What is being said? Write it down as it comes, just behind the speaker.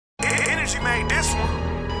Energy made this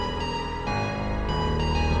one.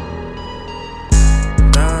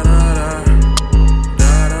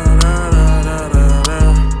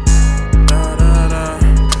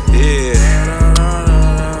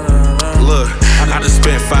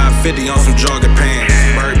 Spent $550 on some jogging pants.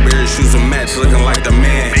 Burberry shoes and match, looking like the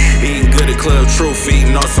man. Eating good at Club Truth,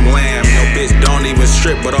 eating on some lamb. No bitch don't even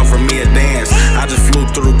strip, but offer me a dance. I just flew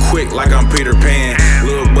through quick like I'm Peter Pan.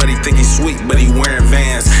 Little buddy think he's sweet, but he wearing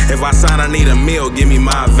Vans. If I sign, I need a meal, give me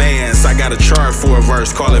my advance. I got a charge for a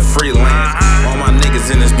verse, call it freelance. All my niggas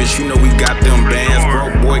in this bitch, you know we got them bands.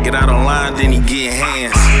 Broke boy get out online, then he get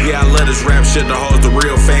hands. Yeah, I love this rap shit, the hoes the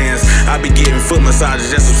real fans. I be getting foot massages,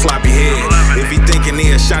 just some sloppy head. If he thinking he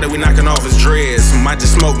a shot it, we knocking off his dreads. Might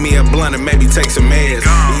just smoke me a blunt and maybe take some meds.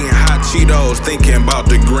 Eating hot Cheetos, thinking about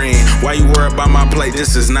the green. Why you worry about my plate?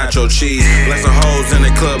 This is nacho cheese. Bless the hoes in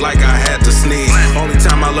the club like I had to sneeze. Only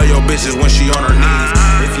time I love your bitch is when she on her knees.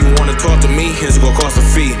 If you wanna talk to me, it's gonna cost a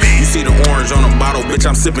fee. You see the orange on the bottle, bitch,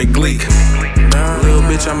 I'm sipping Gleek. Little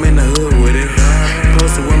bitch, I'm in the hood with it.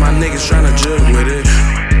 Posted with my niggas tryna jug with it.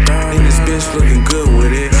 And this bitch looking good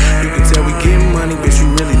with it. You can tell we getting money, bitch, you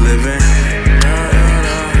really living.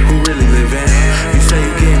 Who really living? You say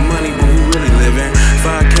you getting money, but who really living?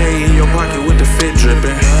 5K in your pocket with the fit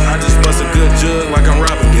dripping. I just bust a good jug like I'm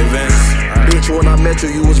Robin Givens. Bitch, when I met you,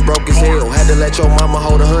 you was broke as hell. Had to let your mama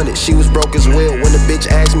hold 100, she was broke as well. When the bitch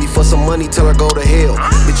asked me for some money, tell her go to hell.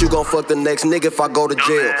 Bitch, you gon' fuck the next nigga if I go to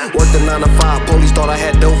jail. Worked a 9 to 5, police thought I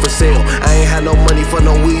had dope for sale. I ain't had no money for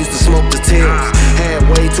no weed, used to smoke the tails. Had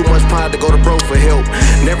way too much pride to go to broke for help.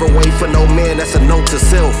 Never wait for no man, that's a note to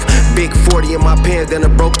self. Big 40 in my pants, then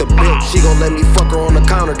it broke the bill. She gon' let me fuck her on the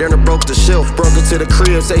counter, then it broke the shelf. Broke her to the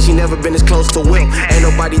crib, say she never been as close to Will. Ain't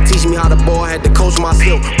nobody teach me how to ball, had to coach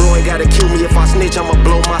myself. Bro ain't gotta kill me if I snitch, I'ma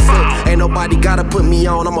blow myself. Ain't nobody gotta put me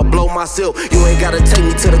on, I'ma blow myself. You ain't gotta take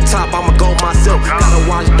me to the top, I'ma go myself. Gotta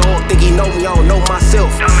watch dog, think he know me, I don't know myself.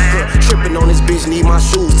 Tripping on this bitch, need my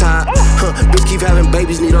shoes tied. Bitch keep having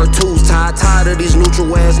babies, need her tools tied. Tired of these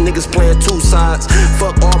neutral ass niggas playing two sides.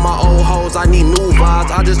 Fuck all my old hoes, I need new vibes.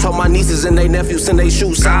 I just told my nieces and they nephews send they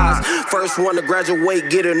shoe size. First one to graduate,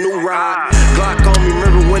 get a new ride. Glock on me,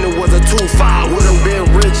 remember when it was a 2-5. Would've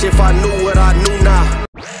been rich if I knew what I knew